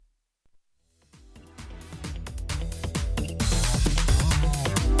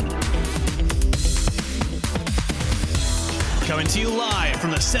coming to you live from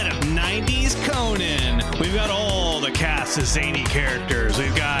the set of 90s Conan. We've got all the cast of zany characters.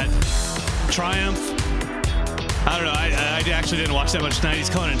 We've got Triumph. I don't know, I actually didn't watch that much 90s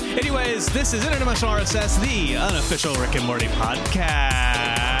Conan. Anyways, this is Interdimensional RSS, the unofficial Rick and Morty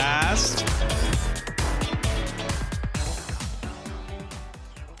podcast.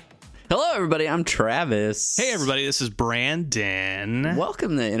 Hello, everybody. I'm Travis. Hey, everybody. This is Brandon.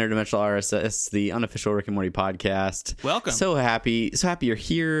 Welcome to Interdimensional RSS, the unofficial Rick and Morty podcast. Welcome. So happy you're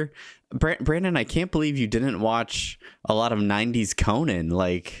here, Brandon. I can't believe you didn't watch a lot of '90s Conan.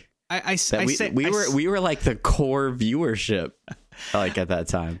 Like, we were like the core viewership, like at that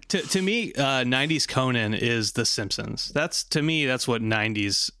time. To me, 90s Conan is The Simpsons. That's what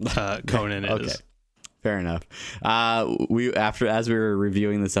 90s Conan is. Okay. Fair enough. As we were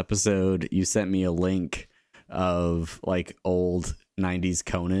reviewing this episode, you sent me a link of like old 90s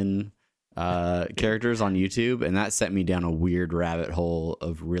Conan characters on YouTube, and that sent me down a weird rabbit hole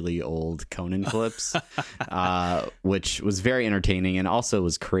of really old Conan clips, which was very entertaining and also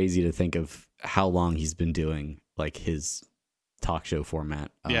was crazy to think of how long he's been doing like his talk show format.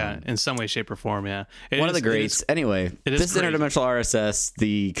 In some way, shape, or form. Yeah, one of the greats. Anyway, this is Interdimensional RSS,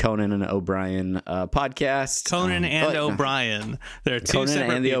 the Conan and O'Brien podcast. Conan and O'Brien. There are two Conan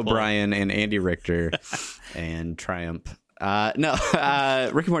separate and the people. O'Brien and Andy Richter and Triumph. Rick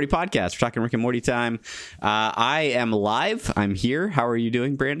and Morty podcast. We're talking Rick and Morty time. I am live. I'm here. How are you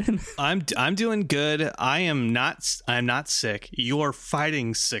doing, Brandon? I'm doing good. I'm not sick. You're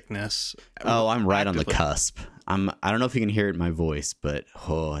fighting sickness. Oh, I'm right actively on the cusp. I don't know if you can hear it in my voice, but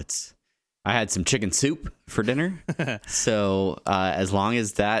I had some chicken soup for dinner. So as long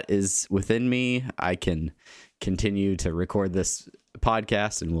as that is within me, I can continue to record this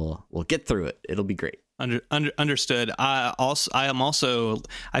podcast, and we'll get through it. It'll be great. Understood. I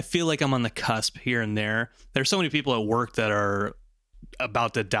feel like I'm on the cusp here and there. There's so many people at work that are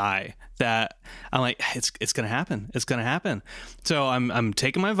about to die that I'm like, it's gonna happen. It's gonna happen. So I'm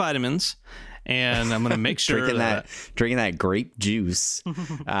taking my vitamins, and I'm gonna make sure drinking that grape juice.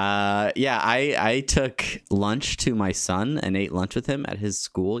 I took lunch to my son and ate lunch with him at his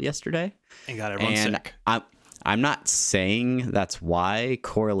school yesterday, and got everyone sick. I'm not saying that's why.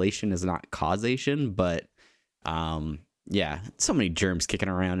 Correlation is not causation, but so many germs kicking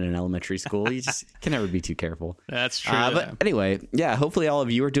around in an elementary school. You just can never be too careful. That's true. But anyway, hopefully all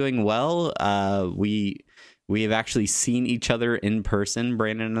of you are doing well. We have actually seen each other in person,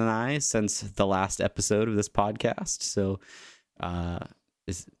 Brandon and I, since the last episode of this podcast. So, Why?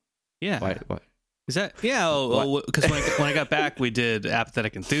 Is that because when I got back, we did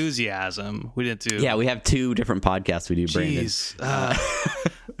Apathetic Enthusiasm. We didn't do we have two different podcasts we do, Brandon.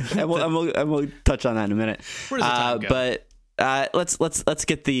 And we'll touch on that in a minute. Where does the time go? But let's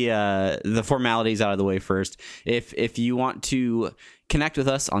get the formalities out of the way first. If you want to connect with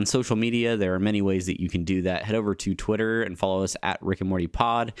us on social media, there are many ways that you can do that. Head over to Twitter and follow us at Rick and Morty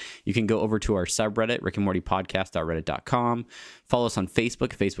Pod. You can go over to our subreddit, rickandmortypodcast.reddit.com. Follow us on Facebook,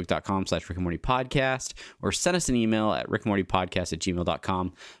 facebook.com/Rick and Morty Podcast, or send us an email at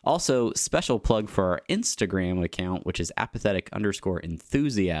rickandmortypodcast@gmail.com. Also, special plug for our Instagram account, which is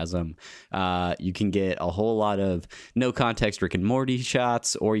apathetic_enthusiasm. You can get a whole lot of no context Rick and Morty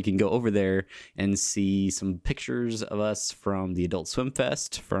shots, or you can go over there and see some pictures of us from the Adult Swim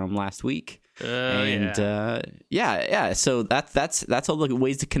Fest from last week. So that's all the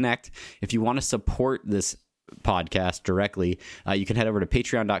ways to connect. If you want to support this podcast directly, you can head over to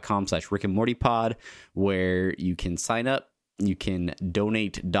patreon.com/Rick and Morty Pod, where you can sign up. You can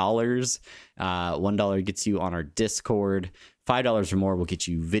donate dollars. $1 gets you on our Discord. $5 or more will get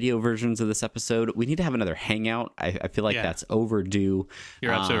you video versions of this episode. We need to have another hangout. I feel like that's overdue.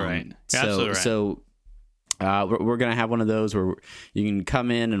 You're absolutely right. So we're going to have one of those where you can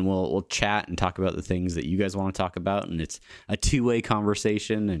come in and we'll chat and talk about the things that you guys want to talk about. And it's a two-way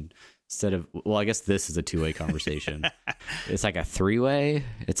conversation. And instead of, I guess this is a two-way conversation. It's like a three-way.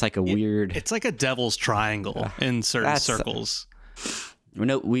 It's like it's like a devil's triangle in certain circles.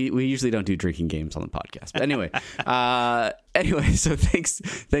 No, we usually don't do drinking games on the podcast. But anyway, so thanks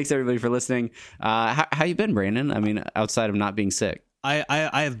everybody for listening. How you been, Brandon? I mean, outside of not being sick. I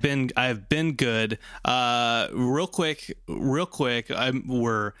have been good. Real quick. I'm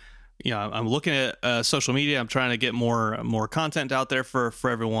looking at social media. I'm trying to get more content out there for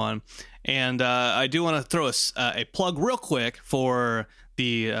everyone, and I do want to throw a plug real quick for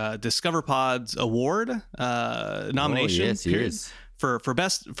the Discover Pods Award nomination. Yes. for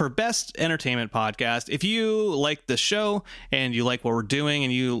best entertainment podcast. If you like the show and you like what we're doing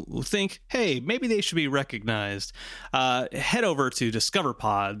and you think, hey, maybe they should be recognized, head over to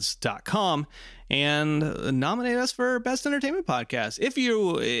discoverpods.com and nominate us for best entertainment podcast if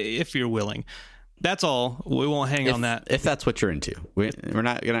you're willing. That's all. We won't hang on that. If that's what you're into, we're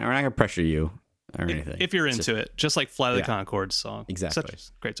not gonna pressure you or anything. If you're into it, just like Flight of the Conchords song. Exactly. Such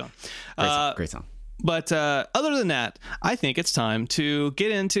a great song. Great song. But other than that, I think it's time to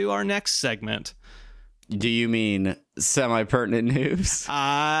get into our next segment. Do you mean semi-pertinent news?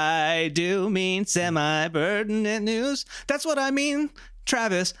 I do mean semi-pertinent news. That's what I mean,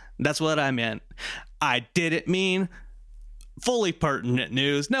 Travis. That's what I meant. I didn't mean fully pertinent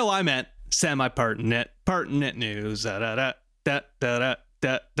news. No, I meant semi-pertinent news. Da da da da da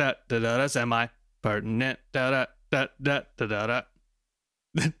da da da da. Semi-pertinent da da da da da da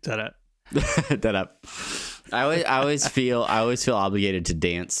da da. That up. I always feel obligated to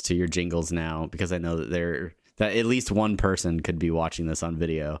dance to your jingles now because I know that at least one person could be watching this on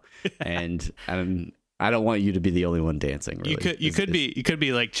video, and I don't want you to be the only one dancing. Really. You could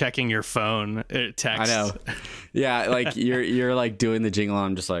be like checking your phone text. I know. Yeah, like you're like doing the jingle, and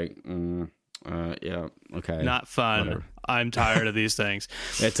I'm just like, yeah, okay. Not fun. Whatever. I'm tired of these things.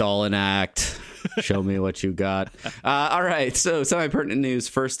 It's all an act. Show me what you got. All right. So semi-pertinent news.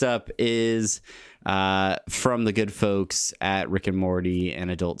 First up is from the good folks at Rick and Morty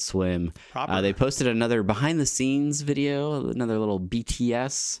and Adult Swim. They posted another behind-the-scenes video, another little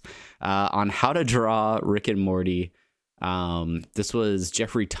BTS on how to draw Rick and Morty. This was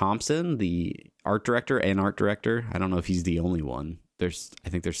Jeffrey Thompson, the art director. I don't know if he's the only one. I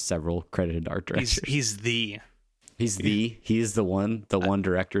think there's several credited art directors. He's the one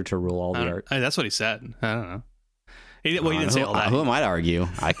director to rule all the art. That's what he said. I don't know. He didn't say all that. Who am I to argue?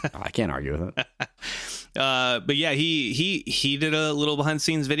 I can't argue with it. But yeah, he did a little behind the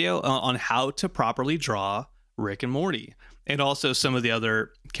scenes video on how to properly draw Rick and Morty, and also some of the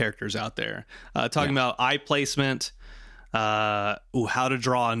other characters out there. Talking about eye placement, how to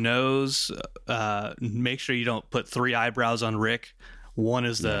draw a nose. Make sure you don't put 3 eyebrows on Rick. One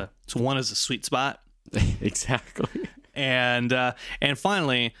is the sweet spot. Exactly. And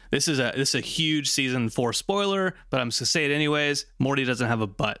finally, this is a huge season 4 spoiler, but I'm just gonna say it anyways. Morty doesn't have a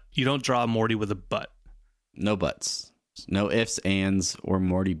butt. You don't draw Morty with a butt. No butts. No ifs, ands, or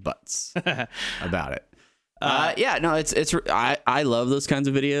Morty butts about it. I love those kinds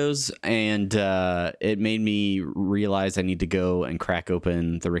of videos, and it made me realize I need to go and crack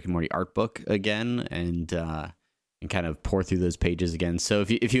open the Rick and Morty art book again and kind of pour through those pages again. So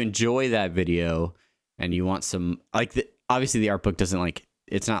if you enjoy that video and you want some, obviously the art book doesn't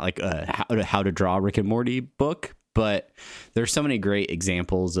it's not like a how to draw Rick and Morty book, but there's so many great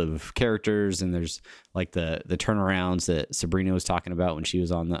examples of characters, and there's like the turnarounds that Sabrina was talking about when she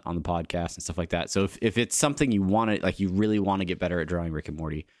was on the podcast and stuff like that. So if it's something you want to, you really want to get better at drawing Rick and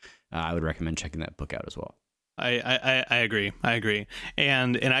Morty, I would recommend checking that book out as well. I agree.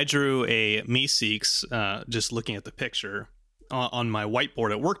 And I drew a Meeseeks just looking at the picture on my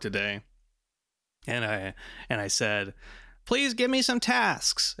whiteboard at work today. And I said, please give me some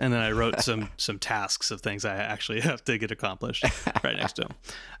tasks. And then I wrote some tasks of things I actually have to get accomplished right next to him.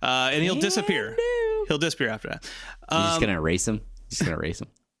 And he'll disappear. He'll disappear after that. You're just going to erase him?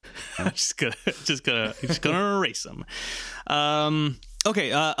 I'm just gonna erase him.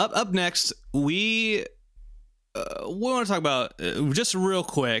 Okay. Up next, we want to talk about just real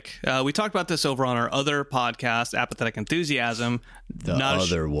quick. We talked about this over on our other podcast, Apathetic Enthusiasm. Not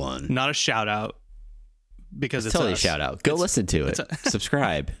a shout out. Because it's totally us. A shout out. Go listen to it.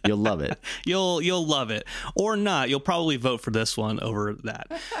 Subscribe. You'll love it. You'll love it, or not. You'll probably vote for this one over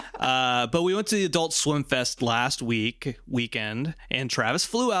that. But we went to the Adult Swim Fest last weekend, and Travis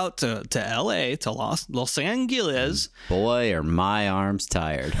flew out to L.A. to Los Angeles. Boy, are my arms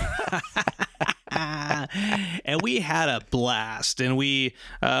tired. And we had a blast, and we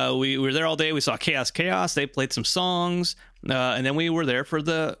were there all day. We saw Chaos. They played some songs, and then we were there for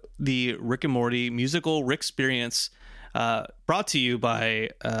the Rick and Morty musical Rick Experience, brought to you by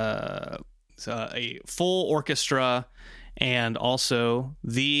a full orchestra, and also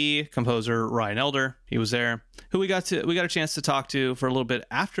the composer Ryan Elder. He was there, who we got a chance to talk to for a little bit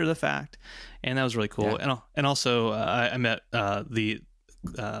after the fact, and that was really cool. Yeah. And also I met the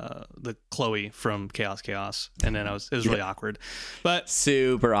Chloe from Chaos, and then it was really awkward, but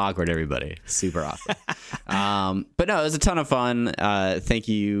super awkward, everybody, super awkward. But no, it was a ton of fun. Thank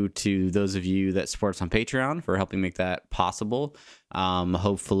you to those of you that support us on Patreon for helping make that possible.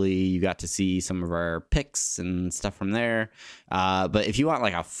 Hopefully you got to see some of our picks and stuff from there. But if you want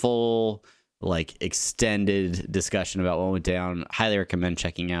like a full like extended discussion about what went down. Highly recommend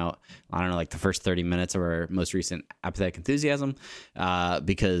checking out, I don't know, like the first 30 minutes of our most recent Apathetic Enthusiasm,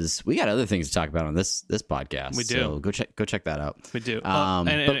 because we got other things to talk about on this podcast. We do. So go check that out. We do.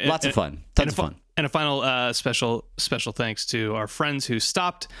 But lots of fun. Tons of fun. And a final special thanks to our friends who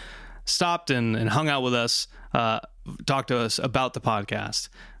stopped and hung out with us, talked to us about the podcast.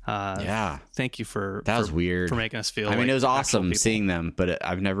 Yeah. Thank you for was weird for making us feel. I mean, like it was awesome people. seeing them, but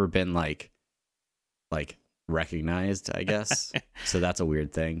I've never been like recognized, I guess. So that's a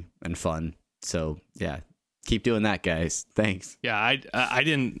weird thing and fun. So yeah, keep doing that, guys. Thanks. Yeah, I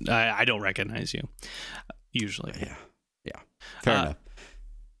don't recognize you usually. Yeah. Fair enough.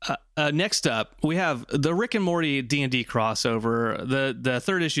 Next up, we have the Rick and Morty D&D crossover. The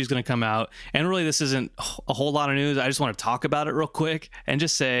third issue is going to come out, and really this isn't a whole lot of news. I just want to talk about it real quick and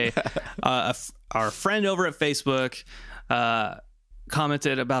just say our friend over at Facebook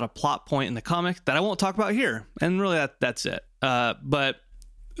commented about a plot point in the comic that I won't talk about here, and really that's it. But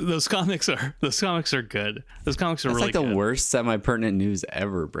those comics are good. Those comics are That's really like the good. worst semi-pertinent news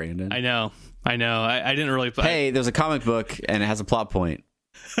ever, Brandon. I know. I didn't really. Hey, there's a comic book and it has a plot point.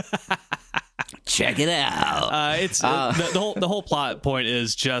 Check it out. It's the whole plot point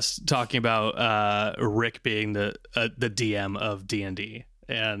is just talking about Rick being the DM of D&D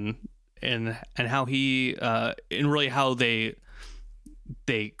and how he and really how they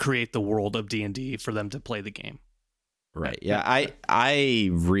create the world of D&D for them to play the game. Right. Yeah. I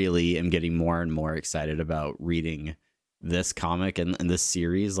really am getting more and more excited about reading this comic and this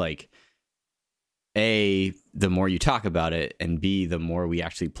series. Like, A, the more you talk about it, and B, the more we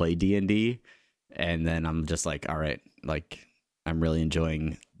actually play D&D. And then I'm just like, all right, like I'm really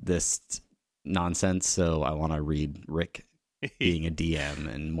enjoying this nonsense. So I want to read Rick being a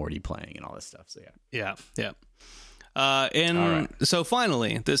DM and Morty playing and all this stuff. So Yeah. So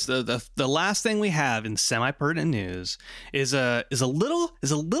finally, the last thing we have in semi-pertinent news is a little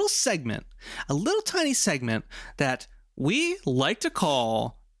segment, a little tiny segment that we like to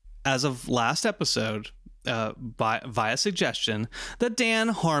call, as of last episode, via suggestion, the Dan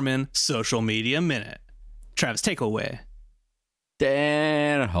Harmon Social Media Minute. Travis, take away.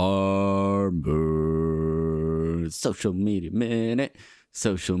 Dan Harmon Social Media Minute.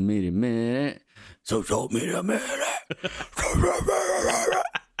 Social Media Minute. Social Media Minute.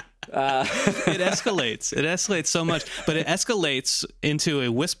 It escalates so much, but it escalates into a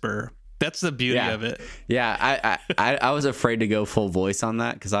whisper. That's the beauty of it. Yeah, I was afraid to go full voice on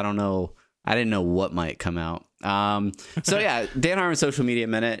that because I didn't know what might come out. So yeah, Dan Harmon Social Media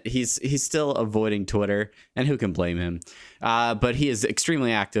Minute. He's still avoiding Twitter, and who can blame him? But he is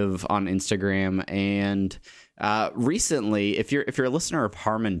extremely active on Instagram, and recently, if you're a listener of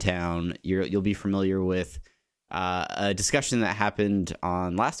Harmontown, you'll be familiar with a discussion that happened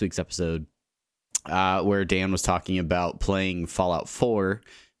on last week's episode, where Dan was talking about playing Fallout 4,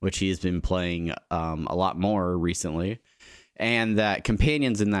 which he has been playing a lot more recently, and that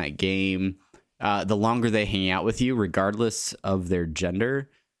companions in that game, the longer they hang out with you, regardless of their gender,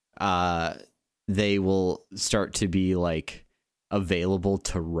 they will start to be like available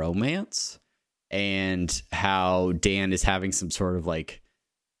to romance, and how Dan is having some sort of like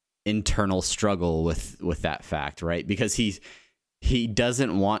internal struggle with that fact, right? Because he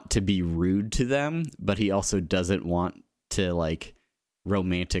doesn't want to be rude to them, but he also doesn't want to like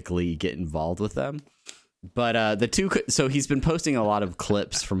romantically get involved with them. But so he's been posting a lot of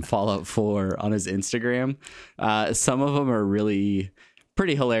clips from Fallout 4 on his Instagram. Some of them are really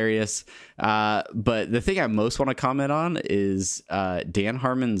pretty hilarious. But the thing I most want to comment on is Dan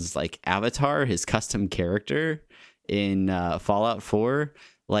Harmon's like avatar, his custom character in Fallout 4.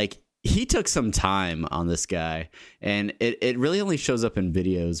 Like, he took some time on this guy, and it really only shows up in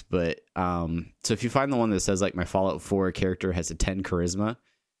videos. But so if you find the one that says like my Fallout 4 character has a 10 charisma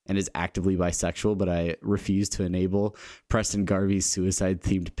and is actively bisexual, but I refuse to enable Preston Garvey's suicide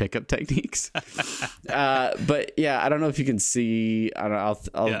themed pickup techniques. But yeah, I don't know if you can see. I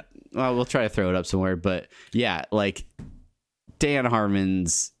don't know. Well, we'll try to throw it up somewhere. But yeah, like Dan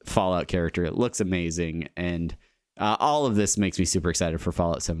Harmon's Fallout character, it looks amazing, and all of this makes me super excited for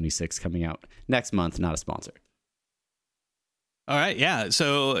Fallout 76 coming out next month. Not a sponsor. All right, yeah.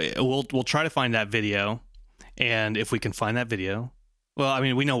 So we'll try to find that video, and if we can find that video, well, I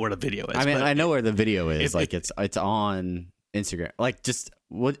mean, we know where the video is. I mean, I know where the video is. It's on Instagram. Like,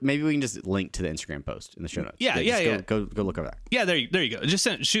 maybe we can just link to the Instagram post in the show notes. Yeah. Go look over that. Yeah, there you go. Just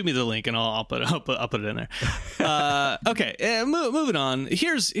shoot me the link, and I'll put it in there. Okay, moving on.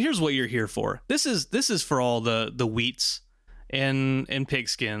 Here's what you're here for. This is for all the wheats and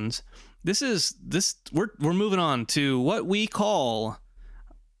pigskins. We're moving on to what we call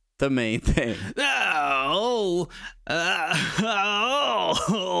the main thing. Oh,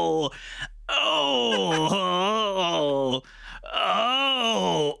 oh, oh,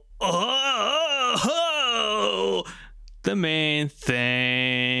 oh, the main thing.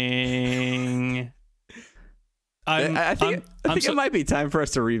 I think it might be time for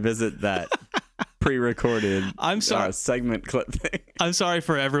us to revisit that pre-recorded segment clip thing. I'm sorry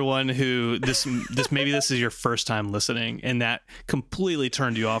for everyone who maybe this is your first time listening and that completely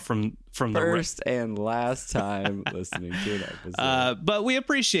turned you off from the first and last time listening to an episode. But we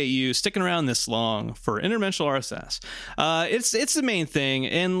appreciate you sticking around this long for Interdimensional RSS. It's the main thing,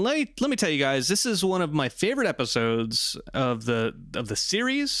 and let me tell you guys, this is one of my favorite episodes of the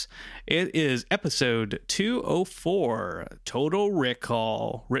series. It is episode 204, Total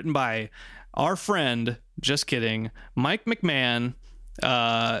Recall, written by our friend, just kidding, Mike McMahon,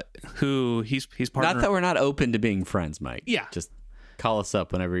 who he's partner. Not that we're not open to being friends, Mike. Yeah. Just call us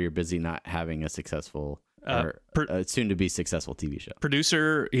up whenever you're busy not having a successful or soon to be successful TV show.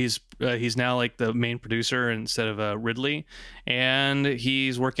 Producer, he's now like the main producer instead of Ridley, and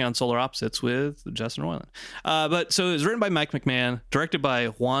he's working on Solar Opposites with Justin Roiland. But so it was written by Mike McMahon, directed by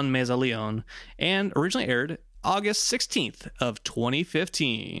Juan Meza Leon, and originally aired August 16th of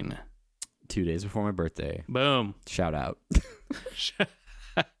 2015. 2 days before my birthday. Boom. Shout out.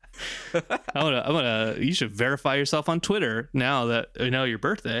 You should verify yourself on Twitter now that I know your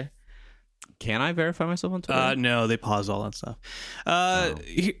birthday. Can I verify myself on Twitter? No, they paused all that stuff.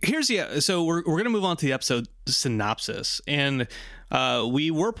 So we're going to move on to the episode synopsis, and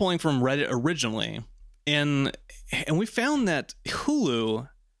we were pulling from Reddit originally, and we found that Hulu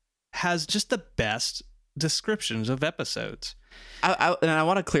has just the best descriptions of episodes. I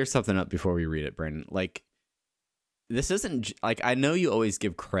want to clear something up before we read it, Brandon. Like, this isn't like, I know you always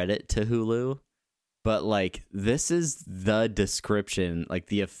give credit to Hulu, but like, this is the description, like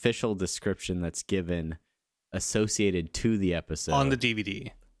the official description that's given associated to the episode on the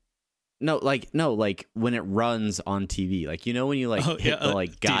DVD. No, like when it runs on TV, like, you know, when you hit the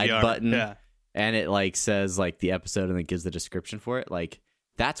like guide DVR, button and it like says like the episode and it gives the description for it. Like,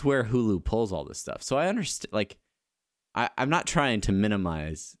 that's where Hulu pulls all this stuff. So I understand, like, I'm not trying to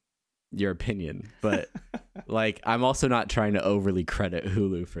minimize your opinion, but like, I'm also not trying to overly credit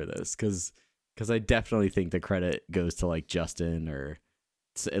Hulu for this because I definitely think the credit goes to like Justin or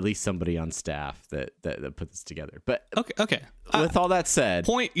at least somebody on staff that put this together. But okay. With all that said,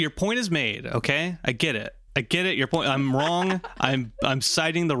 your point is made. Okay, I get it. Your point. I'm wrong. I'm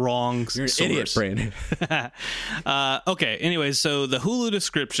citing the wrong You're an source. idiot, Brandon. Okay. Anyways, so the Hulu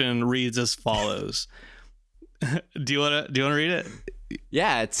description reads as follows. Do you want to read it?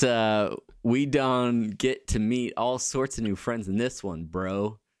 Yeah, it's we don't get to meet all sorts of new friends in this one,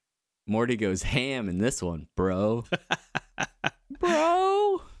 bro. Morty goes ham in this one, bro.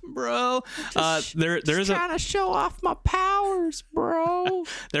 bro. There is trying to show off my powers, bro.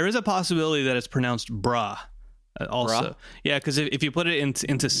 There is a possibility that it's pronounced brah. Also, bruh? Yeah, because if you put it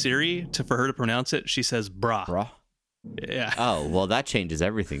into Siri for her to pronounce it, she says brah. Bruh. Yeah. Oh, well, that changes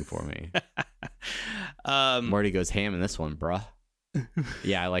everything for me. Morty goes ham in this one, bruh.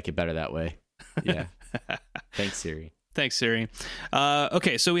 Yeah, I like it better that way. Yeah. Thanks, Siri.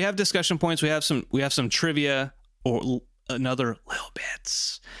 Okay, so we have discussion points. We have some trivia or another little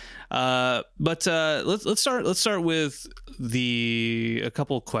bits. But let's start with a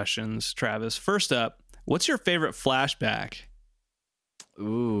couple of questions, Travis. First up, what's your favorite flashback?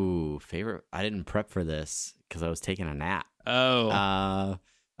 Ooh, favorite. I didn't prep for this because I was taking a nap. Oh.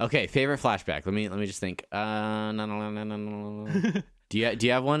 Okay, favorite flashback. Let me just think. No. Do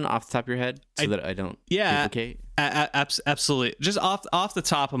you have one off the top of your head so that I don't duplicate? Absolutely. Just off the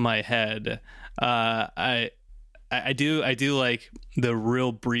top of my head, I do like the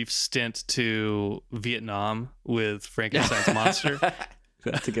real brief stint to Vietnam with Frankenstein's monster.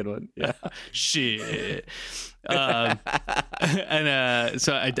 That's a good one. Yeah. Shit. So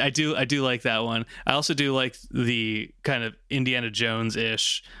I do like that one. I also do like the kind of Indiana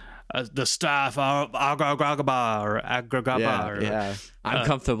Jones-ish, the staff Agragaba or Agragaba. Yeah. I'm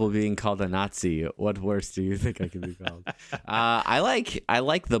comfortable being called a Nazi. What worse do you think I can be called? I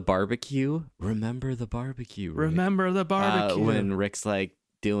like the barbecue. Remember the barbecue. Rick. Remember the barbecue. When Rick's like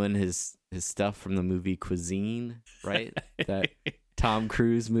doing his stuff from the movie Cuisine, right? That Tom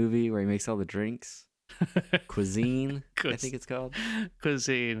Cruise movie where he makes all the drinks. Cuisine, I think it's called.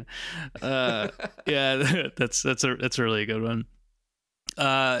 Cuisine. Yeah, that's a really good one.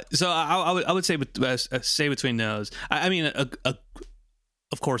 So I would say between those. I mean,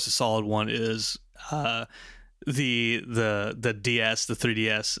 of course, a solid one is the DS, the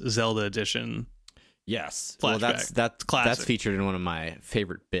 3DS Zelda edition. Yes. Flashback. Well, that's Classic. featured in one of my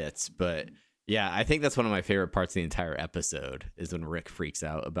favorite bits, but yeah, I think that's one of my favorite parts of the entire episode is when Rick freaks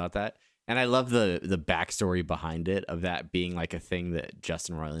out about that. And I love the backstory behind it of that being like a thing that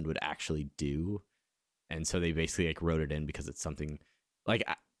Justin Roiland would actually do. And so they basically like wrote it in because it's something like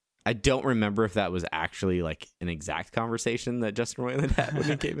I don't remember if that was actually like an exact conversation that Justin Roiland had when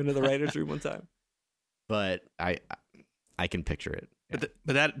he came into the writer's room one time. But I can picture it. Yeah.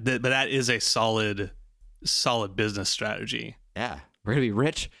 But that is a solid business strategy. Yeah, we're gonna be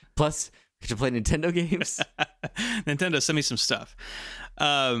rich. Plus, we get to play Nintendo games. Nintendo, send me some stuff.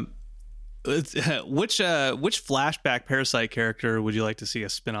 Which flashback Parasite character would you like to see a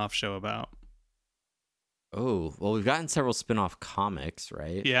spin-off show about? Oh, well, we've gotten several spin-off comics,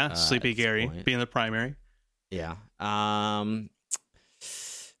 right? Yeah, Sleepy Gary being the primary. Yeah. I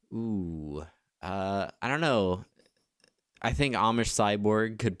don't know. I think Amish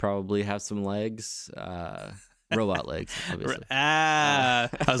Cyborg could probably have some legs. Robot legs, obviously. I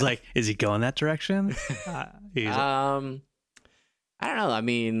was like, is he going that direction? I don't know. I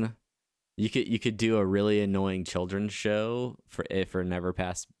mean, you could do a really annoying children's show for Never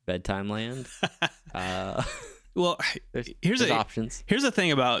Past Bedtime Land. Well, here's options. Here's the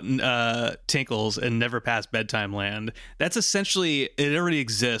thing about Tinkles and Never Past Bedtime Land. That's essentially, it already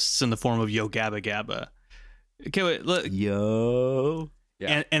exists in the form of Yo Gabba Gabba. Okay, wait, look. Yo.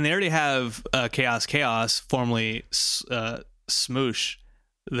 Yeah. And they already have Chaos, formerly Smoosh,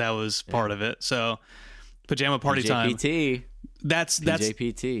 that was part of it. So Pajama Party Time. That's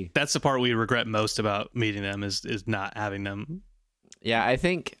PJPT. That's the part we regret most about meeting them is not having them. Yeah, I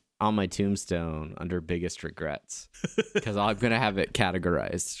think on my tombstone under biggest regrets, because I'm gonna have it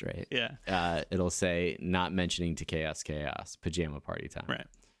categorized, right? Yeah. It'll say not mentioning to Chaos, Pajama Party Time. Right.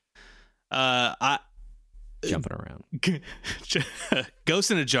 Jumping around. Ghost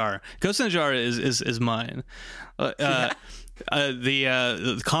in a Jar. Ghost in a Jar is mine. The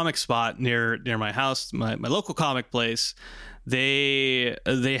comic spot near my house, my local comic place, they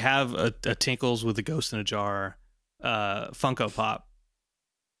have a Tinkles with the Ghost in a Jar Funko Pop,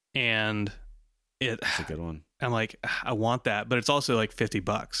 and that's a good one. I'm like, I want that, but it's also like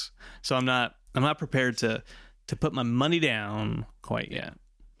 $50, so I'm not prepared to put my money down quite yet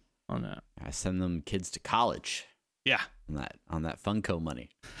on that. I send them kids to college. Yeah, on that Funko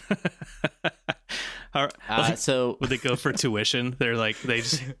money. So would they go for tuition? They're like they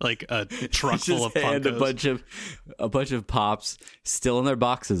just like a truck full of Funkos. a bunch of pops still in their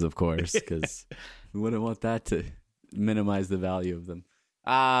boxes, of course, because we wouldn't want that to minimize the value of them.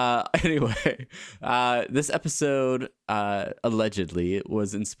 Anyway, this episode allegedly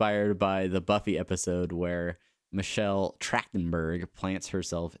was inspired by the Buffy episode where Michelle Trachtenberg plants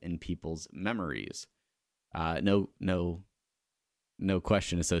herself in people's memories. No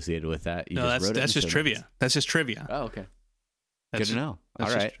question associated with that. That's just trivia. That's just trivia. Oh, okay. Good to know. All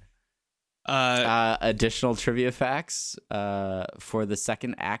right. Additional trivia facts for the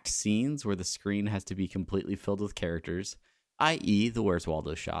second act scenes where the screen has to be completely filled with characters, i.e. the Where's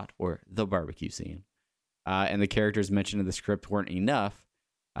Waldo shot or the barbecue scene. And the characters mentioned in the script weren't enough.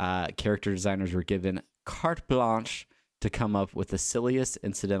 Character designers were given carte blanche to come up with the silliest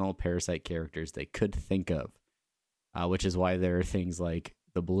incidental Parasite characters they could think of, which is why there are things like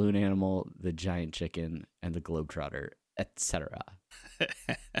the balloon animal, the giant chicken, and the globetrotter, etc.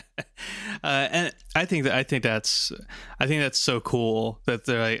 And I think that's so cool that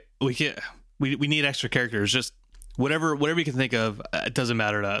they're like we need extra characters. Just whatever you can think of, it doesn't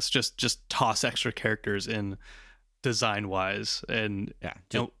matter to us. Just toss extra characters in design wise, and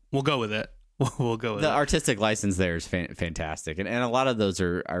we'll go with it. We'll go with the it. Artistic license there is fantastic, and a lot of those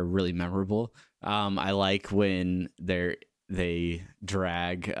are really memorable. I like when they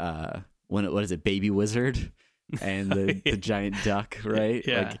drag what is it, Baby Wizard and the giant duck, right?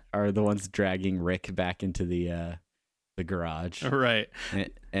 Yeah. Like, are the ones dragging Rick back into the garage, right?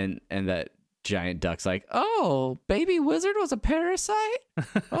 And that giant duck's like, oh, Baby Wizard was a parasite.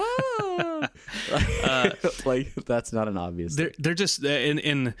 Oh, like that's not an obvious thing. They're just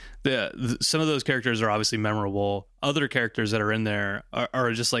in the some of those characters are obviously memorable. Other characters that are in there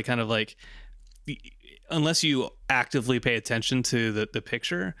are just like kind of like, unless you actively pay attention to the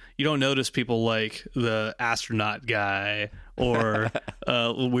picture, you don't notice people like the astronaut guy or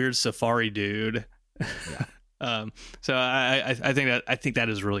weird safari dude. Yeah. So I think that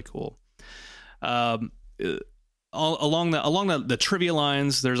is really cool. Along the trivia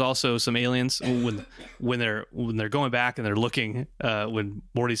lines, there's also some aliens when they're going back and they're looking when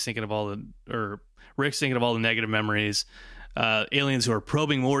Morty's thinking of Rick's thinking of all the negative memories. Aliens who are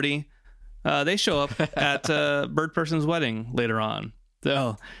probing Morty, they show up at Bird Person's wedding later on.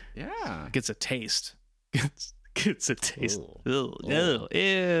 So yeah, gets a taste Gets a taste. Ooh. Ew,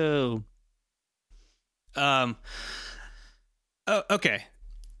 ew. Okay.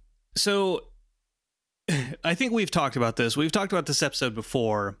 So I think we've talked about this. We've talked about this episode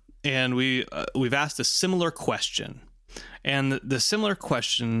before, and we've asked a similar question. And the similar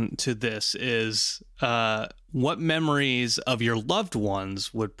question to this is, what memories of your loved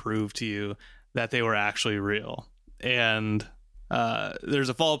ones would prove to you that they were actually real? And there's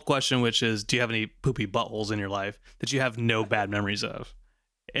a follow-up question, which is, do you have any poopy buttholes in your life that you have no bad memories of,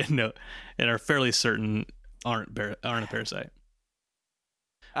 and are fairly certain aren't a parasite?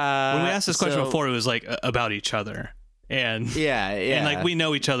 When we asked this question before, it was like about each other. And and like we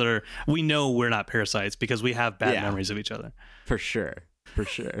know each other, we know we're not parasites because we have bad memories of each other. For sure.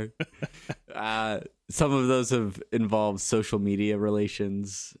 Some of those have involved social media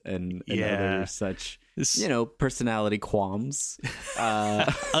relations and other such, personality qualms.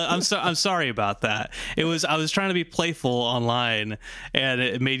 I'm sorry about that. I was trying to be playful online, and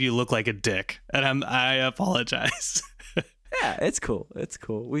it made you look like a dick, and I apologize. Yeah, it's cool.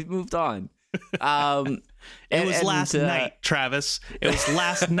 We've moved on. It was last night, Travis. It was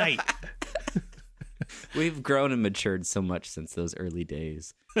last night. We've grown and matured so much since those early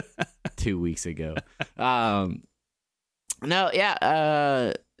days 2 weeks ago. I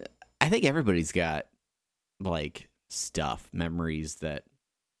think everybody's got like memories that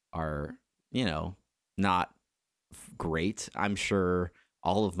are, not great. I'm sure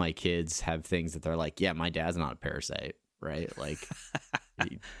all of my kids have things that they're like, yeah, my dad's not a parasite, right? Like,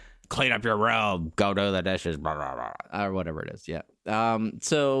 clean up your room, go do the dishes, blah, blah, blah, or whatever it is. Yeah.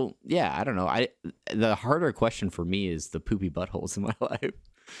 So yeah, I don't know. The harder question for me is the poopy buttholes in my life.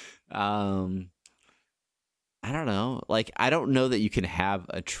 I don't know. Like, I don't know that you can have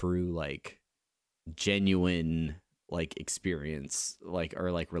a true, like, genuine, like, experience, like, or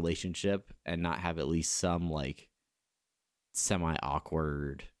like relationship and not have at least some like semi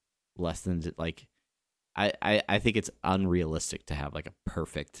awkward, less than like. I think it's unrealistic to have like a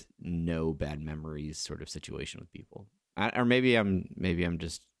perfect, no bad memories sort of situation with people. Or maybe I'm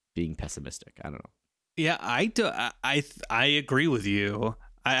just being pessimistic. I don't know. Yeah, I agree with you.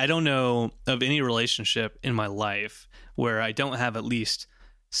 I don't know of any relationship in my life where I don't have at least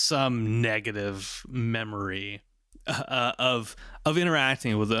some negative memory of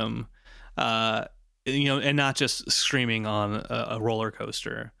interacting with them, and not just screaming on a roller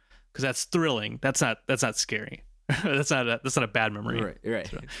coaster. Because that's thrilling. That's not scary. that's not a bad memory. Right.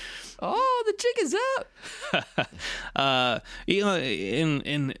 So, oh, the jig is up.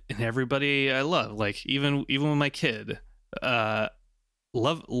 In everybody I love, like even with my kid, love.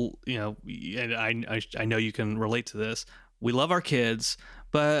 And I know you can relate to this. We love our kids,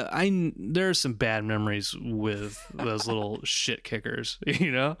 but there's some bad memories with those little shit kickers.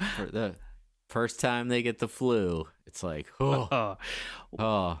 For the first time they get the flu, it's like, one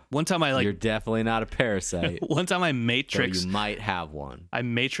time you're definitely not a parasite. One time I Matrix, so you might have one. I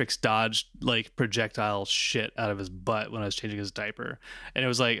Matrix dodged like projectile shit out of his butt when I was changing his diaper, and it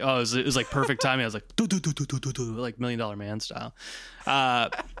was like, it was like perfect timing. I was like, like $1 Million Man style.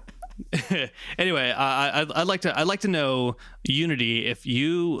 Anyway, I'd like to know, Unity, if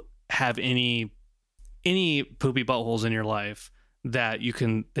you have any poopy buttholes in your life that you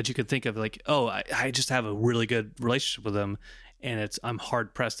can think of, like, I just have a really good relationship with them, and I'm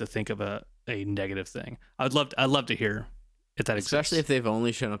hard pressed to think of a negative thing. I'd love to hear if that exists. Especially if they've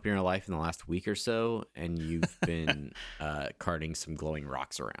only shown up in your life in the last week or so, and you've been carting some glowing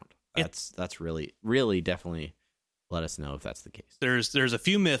rocks around. That's really, really definitely let us know if that's the case. There's a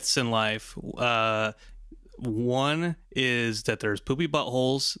few myths in life. One is that there's poopy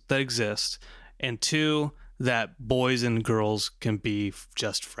buttholes that exist, and two, that boys and girls can be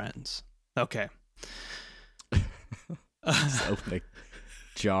just friends. Okay. So like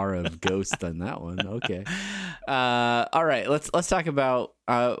jar of ghost on that one. Okay. All right. Let's talk about.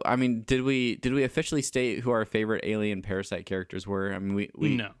 Did we officially state who our favorite Alien Parasite characters were? I mean,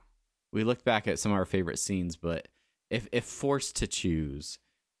 we looked back at some of our favorite scenes, but if forced to choose,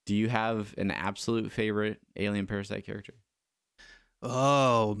 do you have an absolute favorite Alien Parasite character?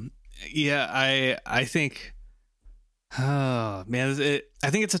 Oh. Yeah, I think. Oh man, I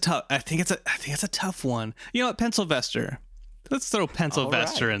think it's a tough one. You know what, Pencilvester. Let's throw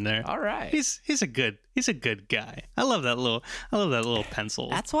Pencilvester in there. All right, he's a good guy. I love that little pencil.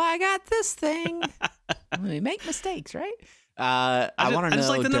 That's why I got this thing. We make mistakes, right? I want to know. I just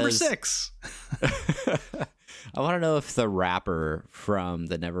like the number 6. I want to know if the rapper from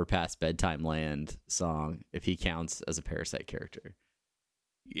the Never Past Bedtime Land song, if he counts as a Parasite character.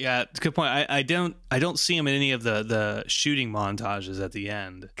 Yeah, it's a good point. I don't see him in any of the shooting montages at the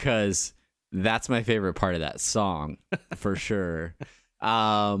end. Because That's my favorite part of that song for sure.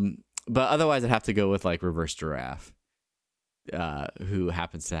 But otherwise, I'd have to go with like Reverse Giraffe, who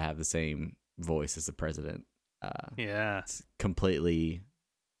happens to have the same voice as the president. Yeah, it's completely,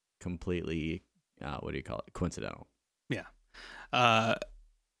 what do you call it? Coincidental. Yeah.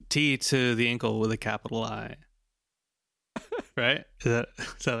 T to the ankle with a capital I. Right? Is that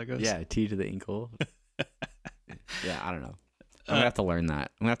how it goes? Yeah, T to the ankle. Yeah, I don't know. I'm gonna have to learn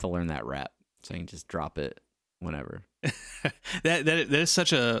that. I'm gonna have to learn that rap so I can just drop it whenever. that is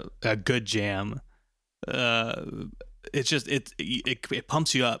such a good jam. It's just it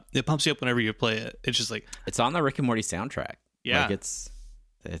pumps you up. It pumps you up whenever you play it. It's just like it's on the Rick and Morty soundtrack. Yeah, like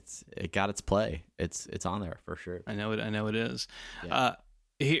it got its play. It's on there for sure. I know it is. Yeah.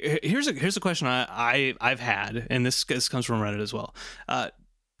 Here's a question I've had, and this comes from Reddit as well.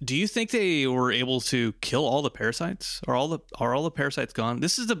 Do you think they were able to kill all the parasites? Are all the parasites gone?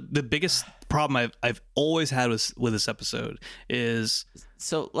 This is the biggest problem I've always had with this episode is.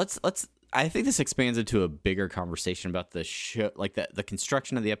 So let's. I think this expands into a bigger conversation about the show, like the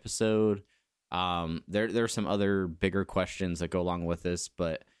construction of the episode. There are some other bigger questions that go along with this,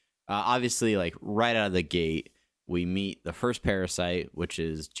 but obviously, like right out of the gate, we meet the first parasite, which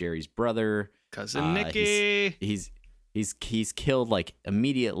is Jerry's brother, cousin Nicky. He's killed like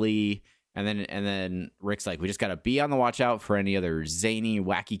immediately, and then Rick's like, we just gotta be on the watch out for any other zany,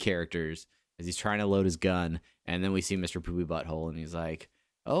 wacky characters as he's trying to load his gun, and then we see Mr. Poopy Butthole, and he's like,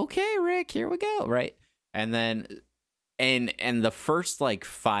 okay, Rick, here we go, right? And then and the first like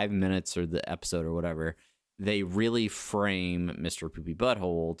 5 minutes or the episode or whatever, they really frame Mr. Poopy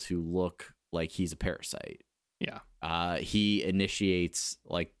Butthole to look like he's a parasite. Yeah. He initiates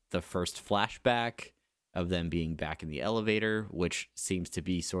like the first flashback of them being back in the elevator, which seems to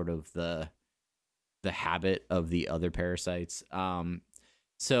be sort of the habit of the other parasites.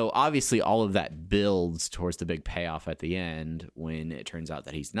 So obviously all of that builds towards the big payoff at the end when it turns out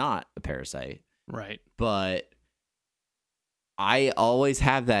that he's not a parasite. Right. But I always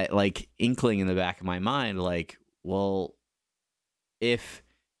have that like inkling in the back of my mind, like, well, if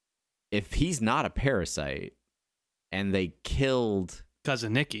he's not a parasite and they killed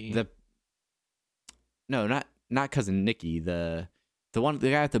cousin Nicky, not cousin Nicky, the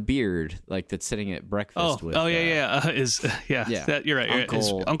guy with the beard, like that's sitting at breakfast with. Oh yeah. You're right.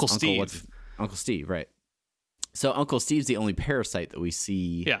 Uncle Steve. Uncle Steve, right? So Uncle Steve's the only parasite that we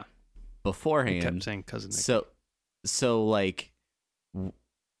see. Yeah. Beforehand, I kept saying cousin Nicky. So like,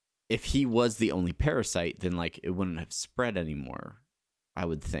 if he was the only parasite, then like it wouldn't have spread anymore, I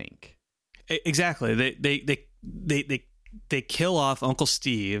would think. Exactly. They kill off Uncle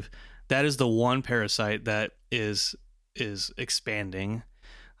Steve. That is the one parasite that is expanding.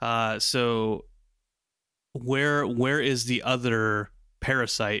 So where is the other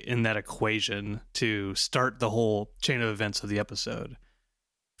parasite in that equation to start the whole chain of events of the episode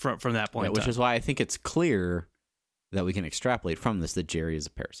from that point? Yeah, which is why I think it's clear that we can extrapolate from this that Jerry is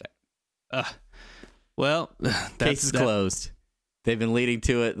a parasite. Well, case is closed. They've been leading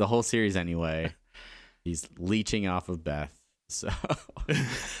to it the whole series anyway. He's leeching off of Beth. So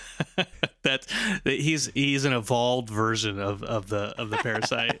he's an evolved version of the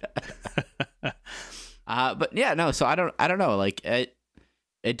parasite. But yeah, no. So I don't know. Like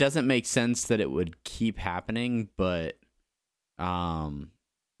it doesn't make sense that it would keep happening, but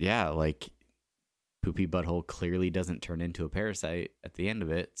yeah, like Poopy Butthole clearly doesn't turn into a parasite at the end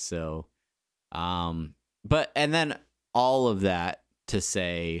of it. So, but and then all of that to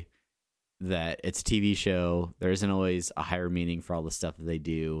say that it's a TV show. There isn't always a higher meaning for all the stuff that they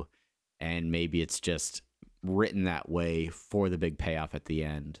do. And maybe it's just written that way for the big payoff at the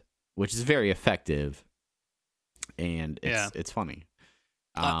end, which is very effective. And it's funny.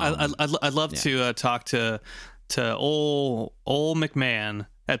 I'd love to talk to old McMahon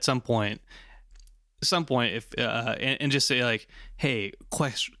at some point if and just say like, hey,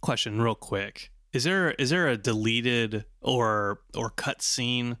 question real quick. Is there a deleted or cut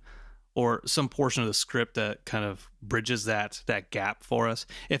scene or some portion of the script that kind of bridges that gap for us?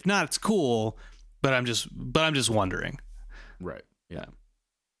 If not, it's cool, but I'm just wondering. Right. Yeah.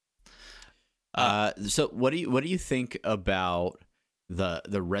 So what do you think about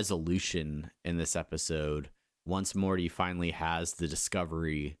the resolution in this episode once Morty finally has the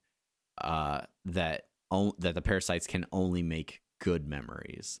discovery that the parasites can only make good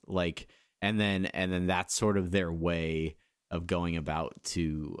memories, like, and then that's sort of their way of going about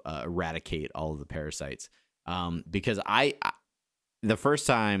to eradicate all of the parasites. Because I the first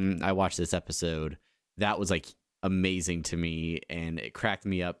time I watched this episode, that was like amazing to me, and it cracked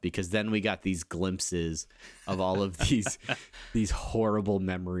me up because then we got these glimpses of all of these horrible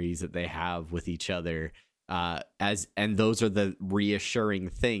memories that they have with each other. And those are the reassuring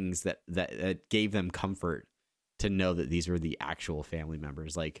things that gave them comfort to know that these were the actual family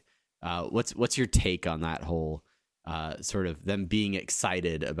members. Like, what's your take on that whole sort of them being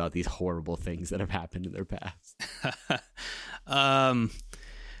excited about these horrible things that have happened in their past?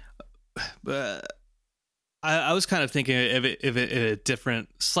 But I was kind of thinking of it in a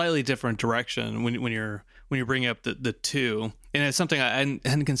slightly different direction when you're bringing up the two, and it's something I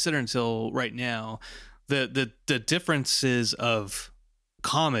hadn't considered until right now. The differences of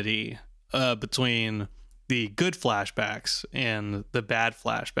comedy between the good flashbacks and the bad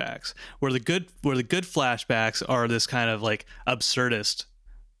flashbacks, where the good flashbacks are this kind of like absurdist,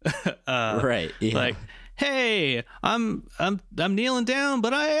 right? Yeah. Like, hey, I'm kneeling down,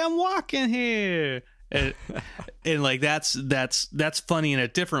 but I am walking here, and like that's funny in a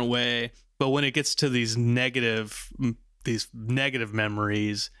different way. But when it gets to these negative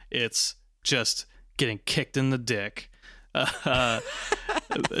memories, it's just getting kicked in the dick.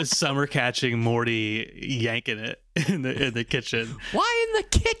 Summer catching Morty yanking it in the kitchen. Why in the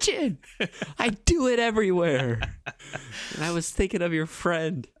kitchen? I do it everywhere. And I was thinking of your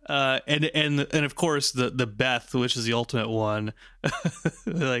friend. And of course the Beth, which is the ultimate one.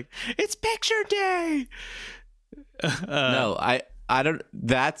 Like, it's picture day. No, I don't.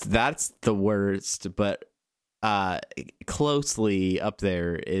 That's the worst. But closely up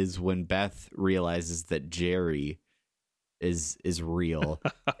there is when Beth realizes that Jerry is real,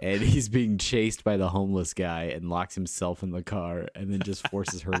 and he's being chased by the homeless guy and locks himself in the car, and then just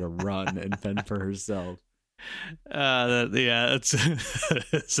forces her to run and fend for herself. It's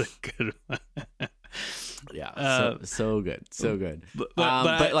a good one. Yeah, so good.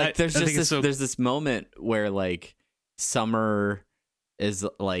 But like, there's this moment where like Summer is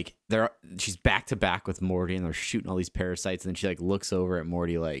like she's back to back with Morty, and they're shooting all these parasites, and then she like looks over at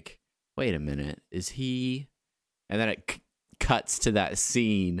Morty like, wait a minute, is he? And then it cuts to that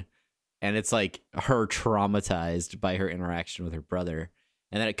scene, and it's like her traumatized by her interaction with her brother,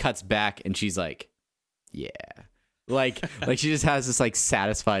 and then it cuts back, and she's like, yeah, like she just has this like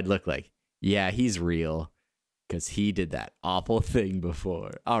satisfied look, like, yeah, he's real because he did that awful thing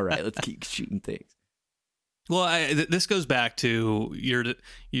before. All right, let's keep shooting things. Well, this goes back to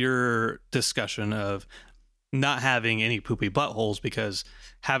your discussion of not having any poopy buttholes, because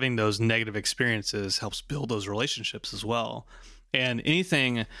having those negative experiences helps build those relationships as well. And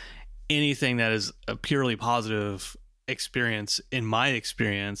anything that is a purely positive experience, in my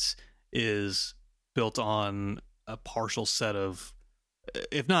experience, is built on a partial set of,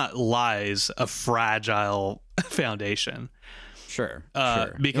 if not lies, a fragile foundation. Sure.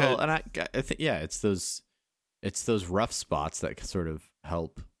 Because and I think, yeah, it's those rough spots that can sort of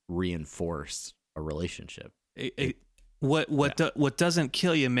help reinforce a relationship. What doesn't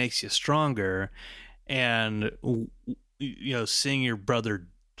kill you makes you stronger, and seeing your brother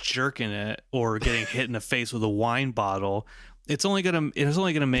jerking it or getting hit in the face with a wine bottle, it's only gonna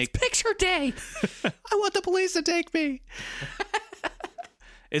make it's picture day. I want the police to take me.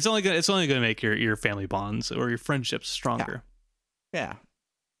 It's only gonna make your family bonds or your friendships stronger. Yeah.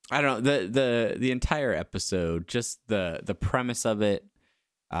 I don't know, the entire episode, just the premise of it.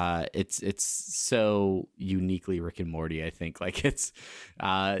 It's so uniquely Rick and Morty, I think. Like, it's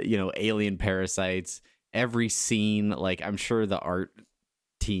alien parasites. Every scene, like, I'm sure the art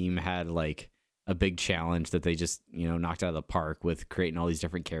team had like a big challenge that they just knocked out of the park with creating all these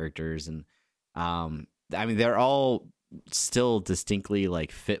different characters, and I mean, they're all still distinctly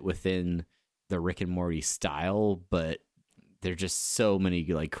like fit within the Rick and Morty style, but they're just so many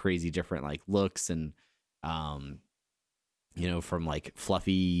like crazy different like looks, and from like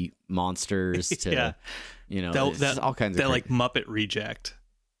fluffy monsters to all kinds of like Muppet Reject.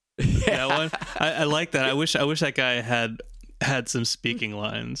 That one, I like that. I wish that guy had some speaking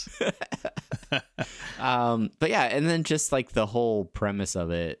lines. But yeah, and then just like the whole premise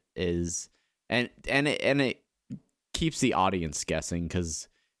of it is, and it keeps the audience guessing, because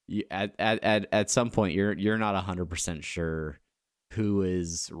at some point you're not 100% sure who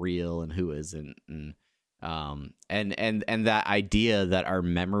is real and who isn't, and that idea that our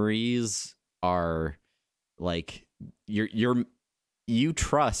memories are like you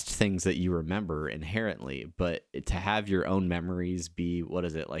trust things that you remember inherently, but to have your own memories be, what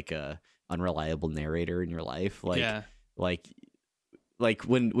is it, like a unreliable narrator in your life, like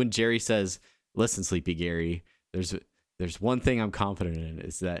when Jerry says, listen, Sleepy Gary, there's one thing I'm confident in,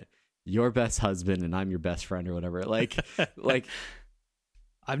 is that your best husband and I'm your best friend, or whatever. Like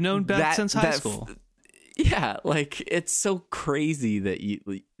I've known Beth since high school. Yeah, like it's so crazy that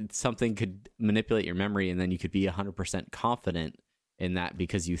something could manipulate your memory, and then you could be 100% confident in that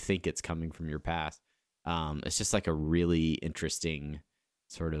because you think it's coming from your past. It's just like a really interesting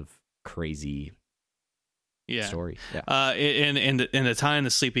sort of crazy story. Yeah. And the tying the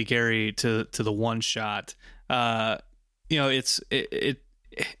Sleepy Gary to the one shot, it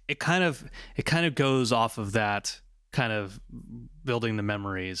kind of goes off of that kind of building the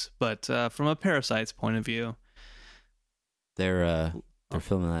memories, but from a Parasite's point of view, they're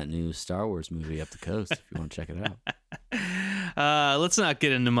filming that new Star Wars movie up the coast. If you want to check it out. Let's not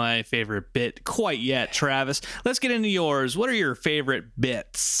get into my favorite bit quite yet, Travis. Let's get into yours. What are your favorite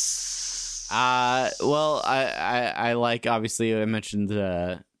bits? Well, I like, obviously I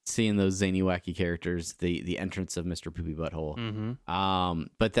mentioned seeing those zany wacky characters, the entrance of Mr. Poopy Butthole. Mm-hmm.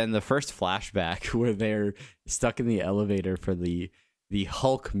 But then the first flashback where they're stuck in the elevator for the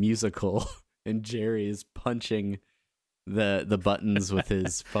Hulk musical and Jerry is punching the buttons with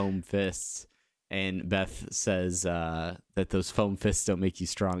his foam fists, and Beth says that those foam fists don't make you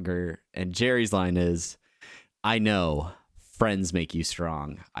stronger, and Jerry's line is, "I know. Friends make you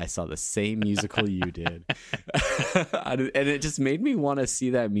strong. I saw the same musical you did." And it just made me want to see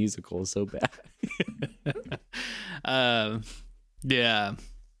that musical so bad. Yeah.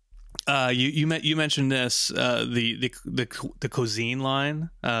 You mentioned this, the cuisine line,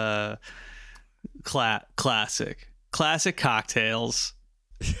 classic cocktails.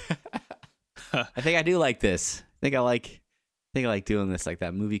 I think I do like this. I think I like doing this, like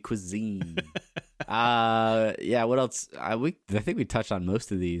that movie Cuisine. Yeah. What else? I think we touched on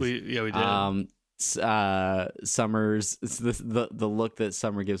most of these. We did. Summer's the look that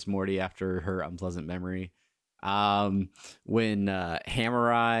Summer gives Morty after her unpleasant memory. When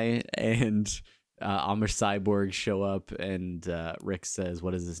Hammer Eye and Amish Cyborg show up, and Rick says,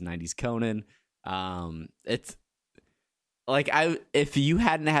 "What is this 90s Conan?" It's like, if you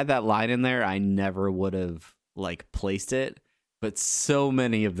hadn't had that line in there, I never would have like placed it. But so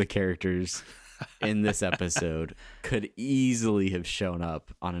many of the characters in this episode could easily have shown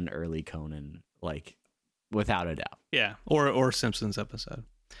up on an early Conan, like, without a doubt. Yeah, or Simpsons episode.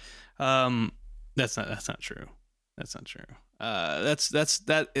 That's not true. That's not true.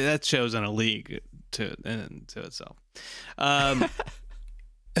 That show's in a league to itself. What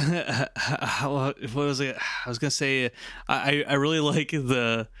was it? I was gonna say, I really like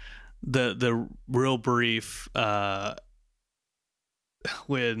the real brief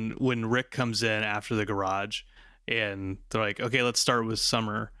when Rick comes in after the garage, and they're like, "Okay, let's start with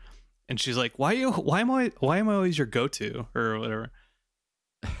Summer," and she's like, "Why am I always your go-to?" or whatever.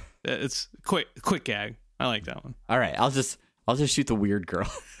 It's quick gag. I like that one. All right, I'll just shoot the weird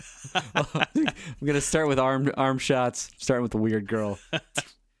girl. I'm gonna start with arm shots, starting with the weird girl.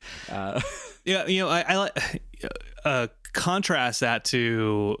 Yeah, I like contrast that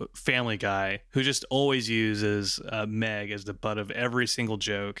to Family Guy, who just always uses Meg as the butt of every single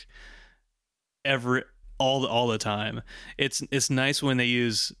joke, all the time. It's nice when they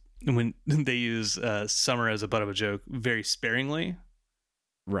use Summer as a butt of a joke very sparingly.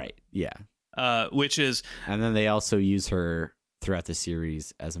 Right. Yeah. Which is, and then they also use her throughout the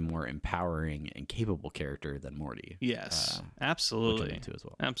series as a more empowering and capable character than Morty. Yes, absolutely. Too as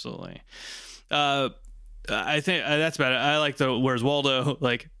well. Absolutely. I think that's about it. I like the Where's Waldo?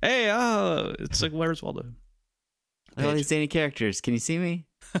 Like, hey, it's like, Where's Waldo? All these zany characters. Can you see me?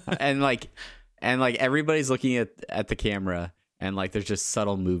 and like everybody's looking at the camera, and like there's just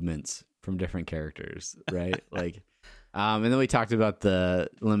subtle movements from different characters, right? Like, and then we talked about the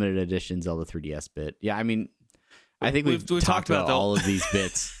limited edition Zelda 3DS bit. Yeah, I mean, I think we've talked about all of these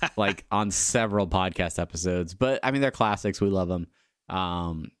bits like on several podcast episodes, but I mean, they're classics. We love them.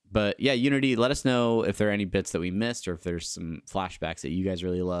 But yeah, Unity, let us know if there are any bits that we missed, or if there's some flashbacks that you guys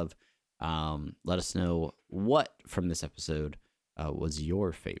really love. Let us know what from this episode was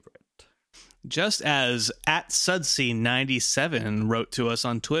your favorite. Just as @Sudsy97 wrote to us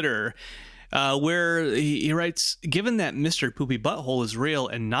on Twitter, where he writes, "Given that Mr. Poopy Butthole is real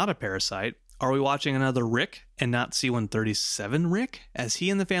and not a parasite, are we watching another Rick and not C-137 Rick, as he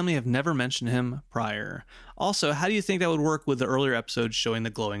and the family have never mentioned him prior? Also, how do you think that would work with the earlier episodes showing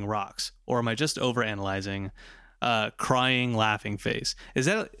the glowing rocks? Or am I just overanalyzing? Crying, laughing face. Is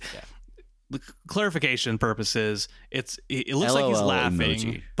that..." Yeah. Clarification purposes, it looks like he's laughing,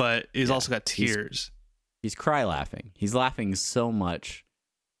 emoji. But he's also got tears. He's cry laughing. He's laughing so much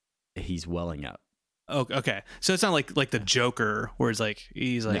he's welling up. Oh, okay. So it's not like the Joker, where he's like,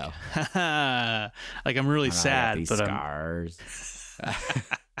 no. Like, I'm really sad, these but scars.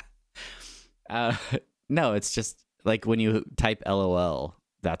 No, it's just like when you type LOL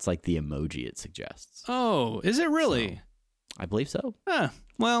that's like the emoji it suggests. Oh, is it really? So, I believe so.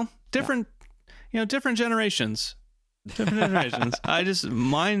 Well, different generations. Different generations.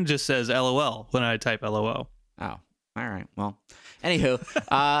 Mine just says LOL when I type LOL. Oh, all right. Well,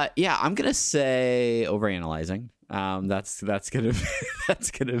 anywho, yeah, I'm gonna say overanalyzing. That's gonna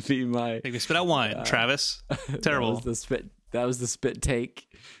be my. Make me spit out wine, Travis. Terrible. That was the spit take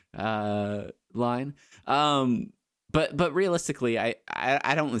line. But realistically,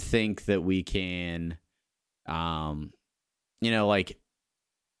 I don't think that we can, like,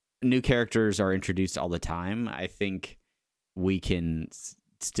 new characters are introduced all the time. I think we can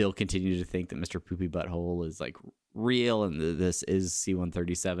still continue to think that Mr. Poopy Butthole is like real and this is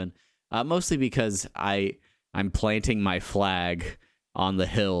C-137. Mostly because I'm planting my flag on the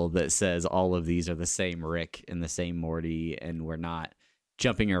hill that says all of these are the same Rick and the same Morty, and we're not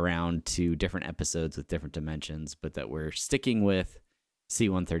jumping around to different episodes with different dimensions, but that we're sticking with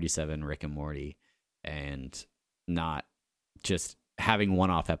C-137 Rick and Morty and not just having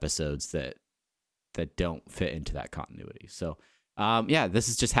one-off episodes that don't fit into that continuity. So,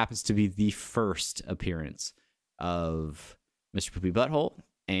 this just happens to be the first appearance of Mr. Poopy Butthole,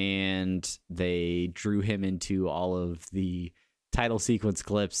 and they drew him into all of the title sequence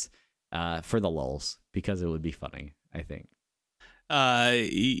clips for the lulz because it would be funny, I think.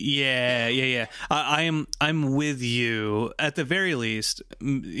 Yeah. I'm with you. At the very least,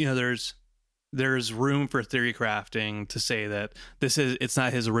 there's room for theory crafting to say that it's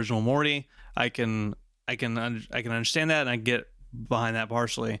not his original Morty. I can understand that, and I get behind that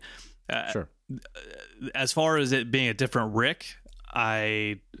partially. Sure. As far as it being a different Rick,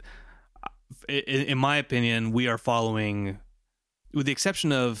 in my opinion, we are following, with the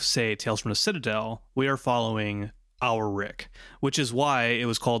exception of, say, Tales from the Citadel, we are following our Rick, which is why it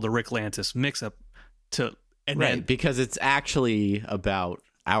was called the Rick Lantis mix-up. Because it's actually about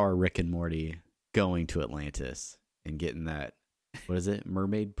our Rick and Morty going to Atlantis and getting that, what is it,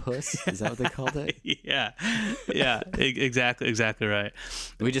 mermaid puss? Is that what they called it? Yeah, exactly right.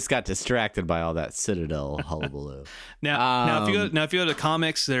 We just got distracted by all that Citadel hullabaloo. Now, if you go to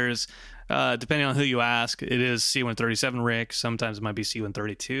comics, there's depending on who you ask, it is C-137 Rick. Sometimes it might be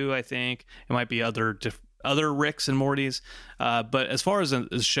C-132. I think it might be other Ricks and Mortys. But as far as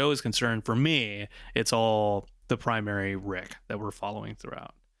the show is concerned, for me, it's all the primary Rick that we're following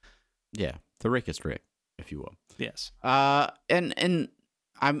throughout. Yeah, the Rickest Rick, if you will. Yes. And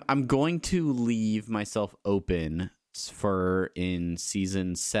I'm going to leave myself open for in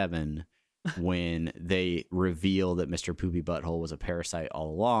season 7 when they reveal that Mr. Poopy Butthole was a parasite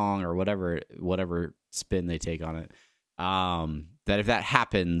all along, or whatever spin they take on it. That if that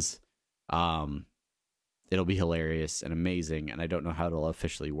happens, it'll be hilarious and amazing, and I don't know how it'll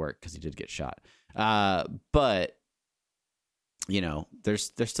officially work because he did get shot. But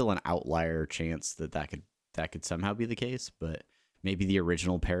there's still an outlier chance that could somehow be the case. But maybe the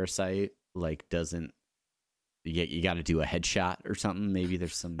original parasite doesn't. You got to do a headshot or something. Maybe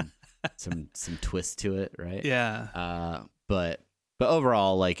there's some twist to it, right? Yeah. But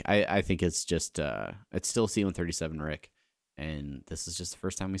overall, I think it's just it's still C-137 Rick. And this is just the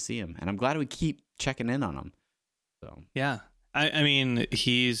first time we see him. And I'm glad we keep checking in on him. So yeah. I mean,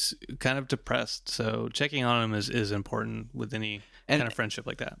 he's kind of depressed. So checking on him is important with any kind of friendship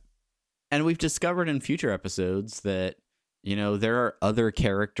like that. And we've discovered in future episodes that, there are other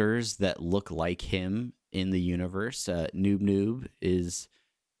characters that look like him in the universe. Noob is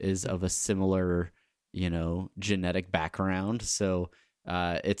of a similar, genetic background. So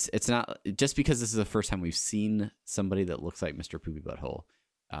it's not just because this is the first time we've seen somebody that looks like Mr. Poopy Butthole.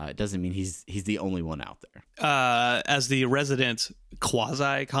 It doesn't mean he's the only one out there. As the resident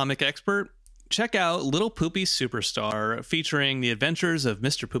quasi comic expert, check out Little Poopy Superstar, featuring the adventures of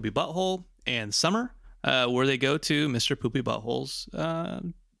Mr. Poopy Butthole and Summer, where they go to Mr. Poopy Butthole's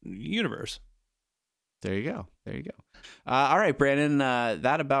universe. There you go. All right, Brandon,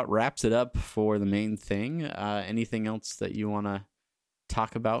 that about wraps it up for the main thing. Anything else that you want to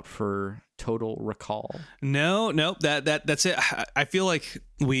talk about for Total Recall? No, that's it. I feel like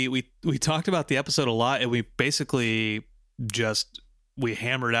we talked about the episode a lot, and we basically we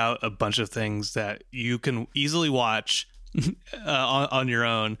hammered out a bunch of things that you can easily watch on your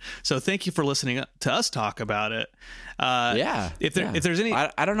own. So thank you for listening to us talk about it. If there's any,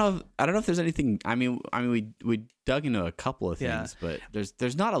 I don't know if there's anything. I mean, we dug into a couple of things, but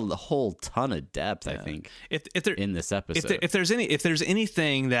there's not a whole ton of depth. I think if there, in this episode, if there's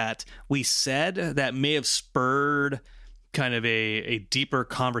anything that we said that may have spurred kind of a deeper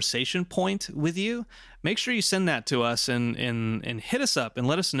conversation point with you, make sure you send that to us and hit us up and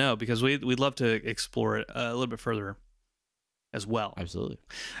let us know, because we'd love to explore it a little bit further. as well. Absolutely.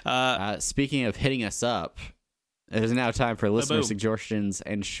 Uh, Speaking of hitting us up, it is now time for listener boom. suggestions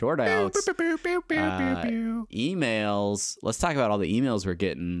and short outs. Emails. Let's talk about all the emails we're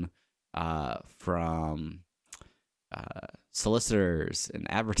getting from solicitors and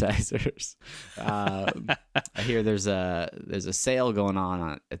advertisers. I hear there's a sale going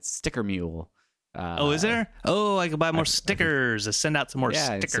on at Sticker Mule. Oh, is there? Oh, I can buy more stickers. Send out some more yeah,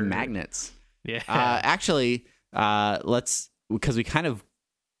 stickers. some magnets. Yeah. Actually, because we kind of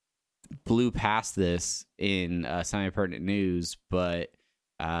blew past this in semi-pertinent news, but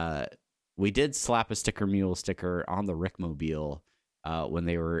we did slap a Sticker Mule sticker on the Rickmobile when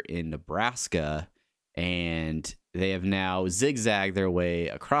they were in Nebraska, and they have now zigzagged their way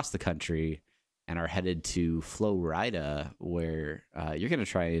across the country and are headed to Florida, where you're going to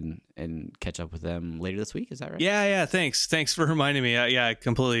try and catch up with them later this week. Is that right? Yeah. Thanks for reminding me. I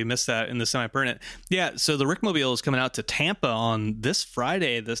completely missed that in the semi-pertinent. Yeah, so the Rickmobile is coming out to Tampa on this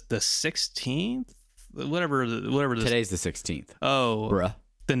Friday, the 16th, whatever. Today's the 16th. Oh, bruh.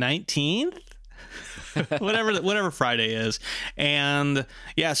 The 19th. whatever Friday is. And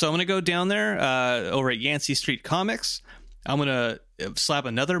yeah, so I'm gonna go down there over at Yancey Street Comics. I'm gonna slap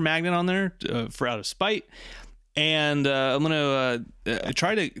another magnet on there for out of spite, and I'm gonna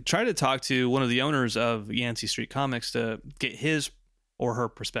try to talk to one of the owners of Yancey Street Comics to get his or her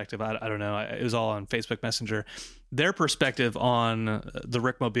perspective. I don't know. It was all on Facebook Messenger. Their perspective on the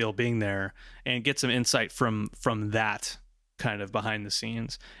Rickmobile being there, and get some insight from that kind of behind the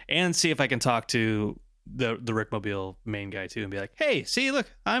scenes, and see if I can talk to the Rickmobile main guy too, and be like, hey, see,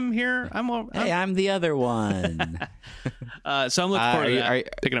 look, I'm here. I'm the other one. So I'm looking forward to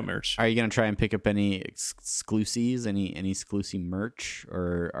picking up merch. Are you gonna try and pick up any exclusives, any exclusive merch,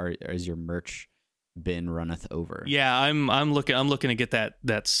 or is your merch bin runneth over? Yeah, I'm looking to get that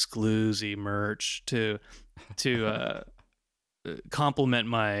Scloozy merch to complement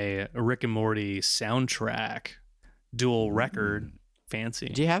my Rick and Morty soundtrack dual record. Fancy.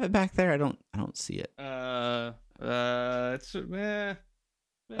 Do you have it back there? I don't see it. It's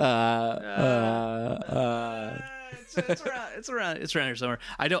around here somewhere.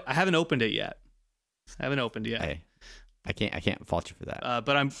 I haven't opened it yet. Hey, I can't fault you for that.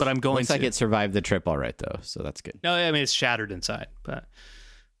 But I'm going. Looks like it survived the trip all right though, so that's good. No, I mean it's shattered inside, but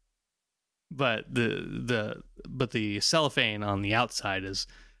the cellophane on the outside is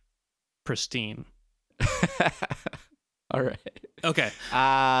pristine. All right. Okay.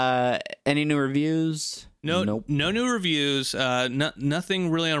 Any new reviews? Nope. No new reviews.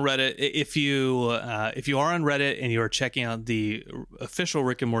 Nothing really on Reddit. If you are on Reddit and you are checking out the official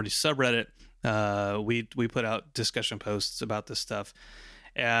Rick and Morty subreddit, we put out discussion posts about this stuff,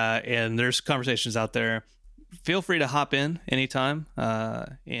 and there's conversations out there. Feel free to hop in anytime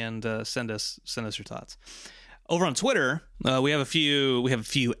and send us your thoughts. Over on Twitter, we have a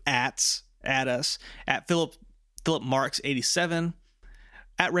few ats at us at Philip Marks 87,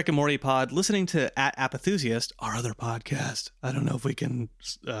 at Rick and Morty Pod, listening to at Apathusiast, our other podcast. I don't know if we can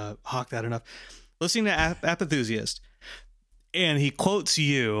hawk that enough. Listening to Apathusiast, and he quotes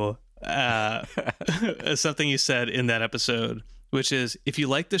you something you said in that episode, which is, if you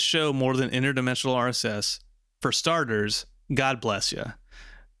like this show more than interdimensional RSS, for starters, God bless you.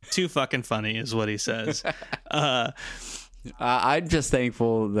 Too fucking funny is what he says. I'm just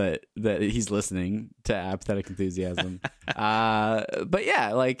thankful that he's listening to Apathetic Enthusiasm. But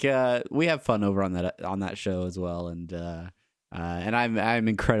yeah, like we have fun over on that show as well, and I'm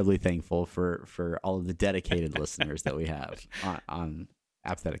incredibly thankful for all of the dedicated listeners that we have on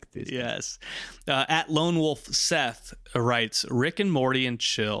Apathetic Enthusiasm. Yes. At Lone Wolf Seth writes, Rick and Morty and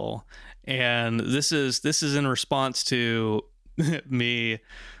chill, and this is in response to me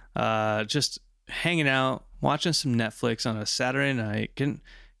just hanging out, watching some Netflix on a Saturday night, getting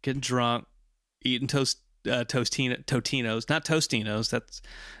drunk, eating Totinos, not Tostinos. That's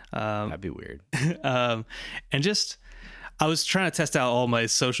that'd be weird. And just, I was trying to test out all my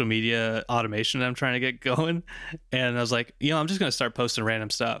social media automation that I'm trying to get going, and I was like, I'm just gonna start posting random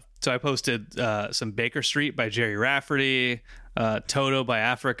stuff. So I posted some Baker Street by Jerry Rafferty, Toto by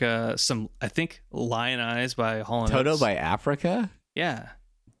Africa, some, I think, Lion Eyes by Hall & Oates. Toto by Africa? Yeah.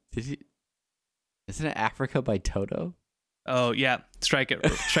 Isn't it Africa by Toto? Oh yeah, strike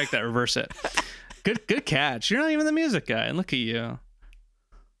that, reverse it. Good catch. You're not even the music guy, and look at you.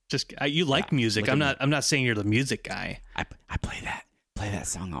 Just you like music. I'm not saying you're the music guy. I play that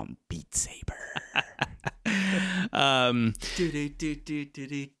song on Beat Saber.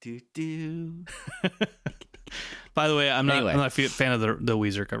 By the way, I'm not a fan of the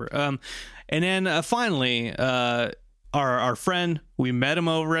Weezer cover. And then finally, our friend, we met him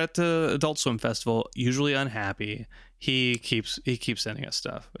over at the Adult Swim Festival, usually unhappy. he keeps sending us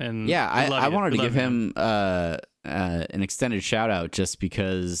stuff. And yeah, I wanted to give him. an extended shout out just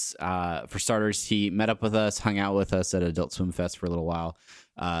because, for starters, he met up with us, hung out with us at Adult Swim Fest for a little while.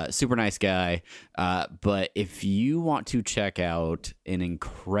 Super nice guy. But if you want to check out an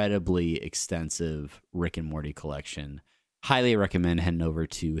incredibly extensive Rick and Morty collection, highly recommend heading over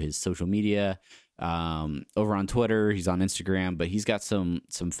to his social media. Over on Twitter, he's on Instagram, but he's got some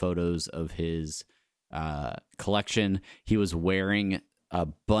photos of his collection. He was wearing a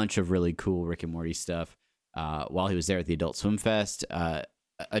bunch of really cool Rick and Morty stuff while he was there at the Adult Swim Fest.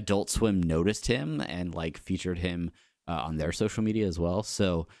 Adult Swim noticed him and like featured him on their social media as well.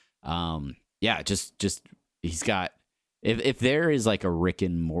 So yeah, just he's got, if there is like a Rick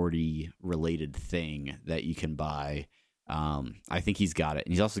and Morty related thing that you can buy, I think he's got it.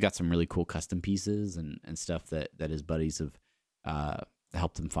 And he's also got some really cool custom pieces and stuff that his buddies have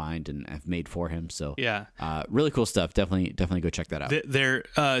helped him find and have made for him. So yeah, really cool stuff. Definitely go check that out.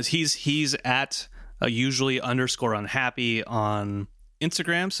 He's at usually _unhappy on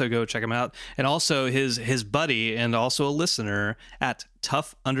Instagram, so go check him out. And also his buddy and also a listener at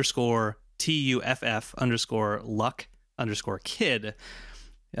TUFF_luck_kid.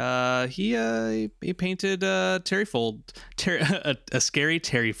 He painted Terry Fold, a scary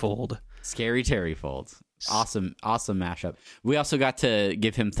Terry Fold. Scary Terry Fold. Awesome mashup. We also got to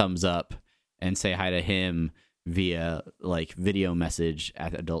give him thumbs up and say hi to him via like video message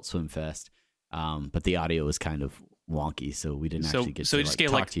at Adult Swim Fest. But the audio was kind of wonky, so we didn't actually get to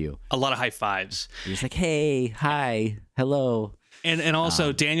talk to you. A lot of high fives. You're just like, hey, hi, hello. And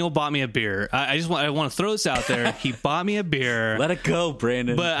also Daniel bought me a beer. I want to throw this out there. He bought me a beer. Let it go,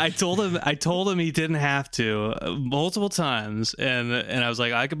 Brandon. But I told him he didn't have to multiple times, and I was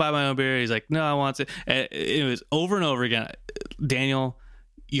like, I could buy my own beer. He's like, no, I want to. And it was over and over again. Daniel,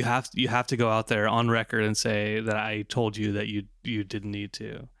 you have to go out there on record and say that I told you that you didn't need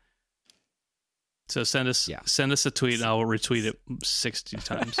to. So send us a tweet and I will retweet it 60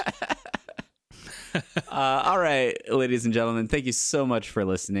 times. All right, ladies and gentlemen, thank you so much for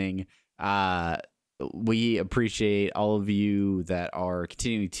listening. We appreciate all of you that are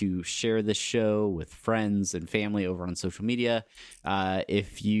continuing to share this show with friends and family over on social media.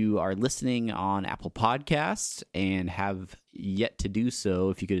 If you are listening on Apple Podcasts and have yet to do so,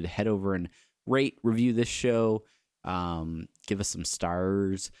 if you could head over and rate, review this show, give us some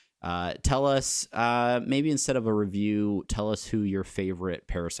stars. Tell us, maybe instead of a review, tell us who your favorite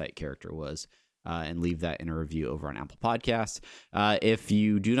Parasite character was, and leave that in a review over on Apple Podcasts. If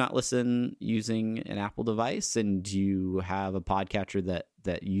you do not listen using an Apple device and you have a podcatcher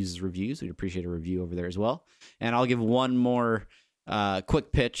that uses reviews, we'd appreciate a review over there as well. And I'll give one more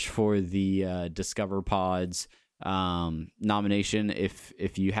quick pitch for the Discover Pods nomination.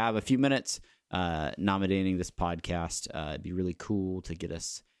 If you have a few minutes nominating this podcast, it'd be really cool to get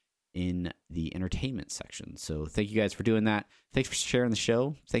us in the entertainment section. So thank you guys for doing that. Thanks for sharing the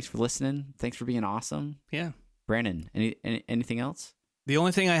show. Thanks for listening. Thanks for being awesome. Yeah. Brandon, anything else? The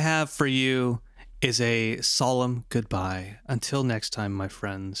only thing I have for you is a solemn goodbye. Until next time, my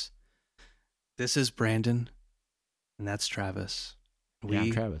friends. This is Brandon, and that's Travis.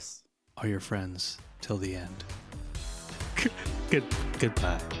 I'm Travis. Are your friends till the end.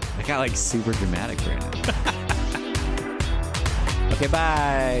 Goodbye. I got like super dramatic, Brandon. Okay,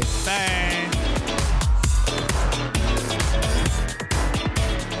 bye. Bye.